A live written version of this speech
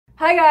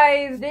Hi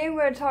guys! Today I'm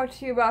going to talk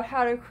to you about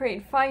how to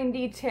create fine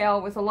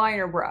detail with a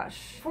liner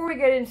brush. Before we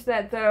get into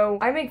that though,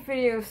 I make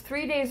videos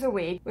 3 days a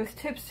week with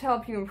tips to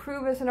help you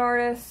improve as an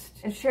artist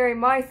and sharing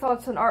my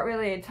thoughts on art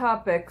related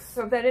topics.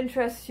 So if that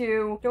interests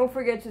you, don't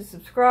forget to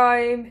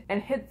subscribe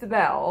and hit the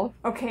bell.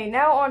 Okay,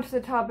 now on to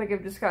the topic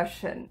of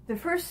discussion. The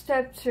first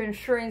step to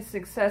ensuring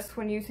success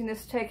when using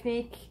this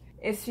technique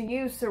is to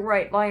use the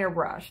right liner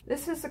brush.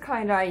 This is the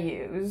kind I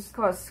use,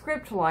 called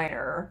script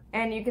liner,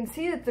 and you can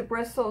see that the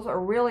bristles are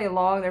really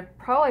long. They're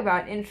probably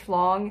about 1 inch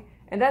long,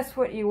 and that's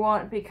what you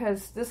want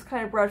because this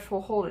kind of brush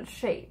will hold its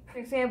shape. An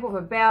example of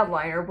a bad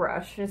liner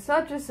brush, and it's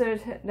not just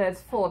that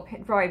it's full of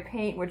dry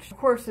paint, which of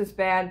course is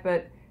bad,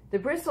 but the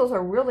bristles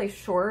are really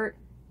short,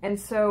 and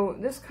so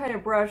this kind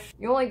of brush,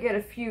 you only get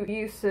a few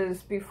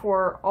uses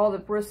before all the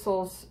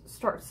bristles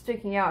start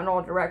sticking out in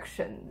all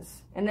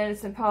directions. And then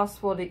it's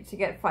impossible to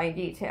get fine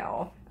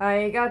detail.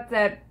 I got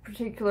that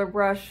particular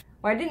brush.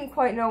 Well, I didn't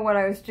quite know what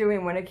I was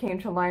doing when it came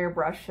to liner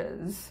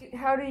brushes.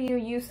 How do you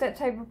use that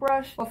type of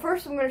brush? Well,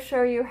 first I'm going to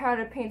show you how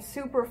to paint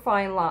super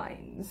fine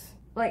lines.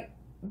 Like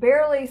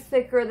barely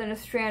thicker than a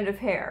strand of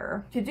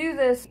hair. To do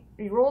this,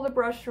 you roll the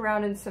brush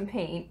around in some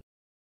paint.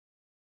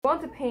 You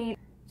want the paint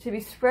to be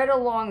spread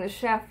along the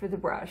shaft of the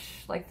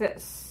brush, like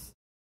this.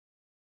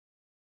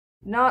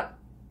 Not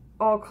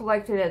all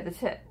collected at the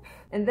tip.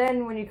 And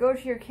then when you go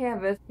to your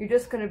canvas, you're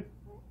just going to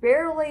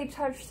barely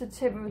touch the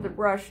tip of the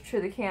brush to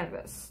the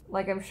canvas,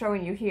 like I'm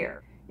showing you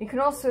here. You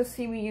can also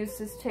see me use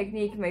this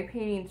technique in my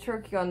painting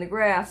Turkey on the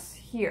Grass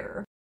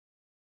here.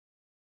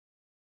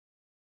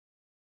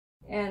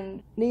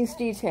 And these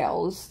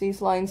details,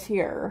 these lines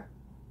here,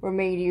 were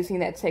made using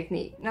that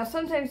technique. Now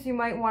sometimes you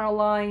might want a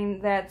line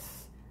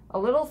that's a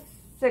little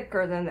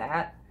thicker than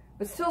that,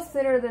 but still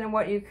thinner than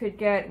what you could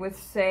get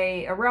with,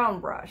 say, a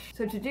round brush.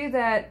 So to do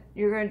that,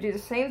 you're going to do the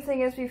same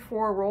thing as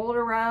before, roll it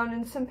around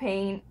in some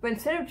paint, but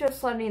instead of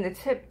just letting the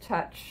tip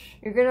touch,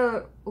 you're going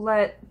to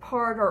let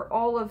part or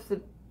all of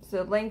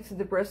the length of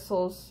the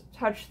bristles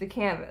touch the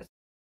canvas.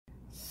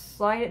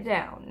 Slide it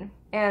down,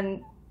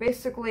 and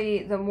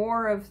basically the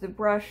more of the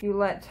brush you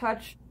let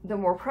touch, the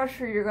more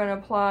pressure you're going to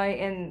apply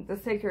and the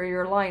thicker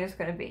your line is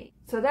going to be.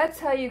 So that's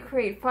how you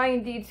create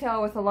fine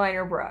detail with a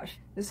liner brush.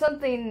 It's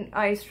something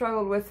I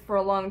struggled with for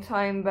a long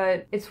time,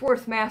 but it's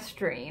worth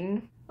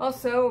mastering.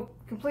 Also,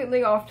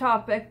 completely off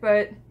topic,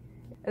 but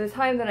at the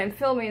time that I'm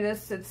filming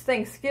this, it's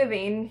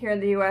Thanksgiving here in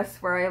the US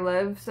where I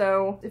live,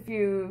 so if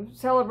you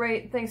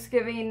celebrate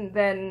Thanksgiving,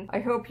 then I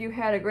hope you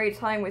had a great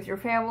time with your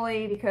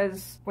family,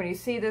 because when you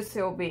see this,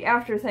 it will be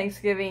after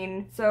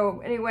Thanksgiving.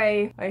 So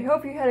anyway, I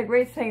hope you had a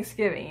great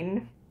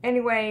Thanksgiving.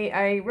 Anyway,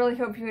 I really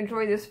hope you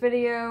enjoyed this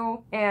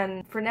video,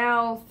 and for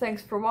now,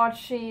 thanks for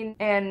watching,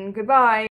 and goodbye!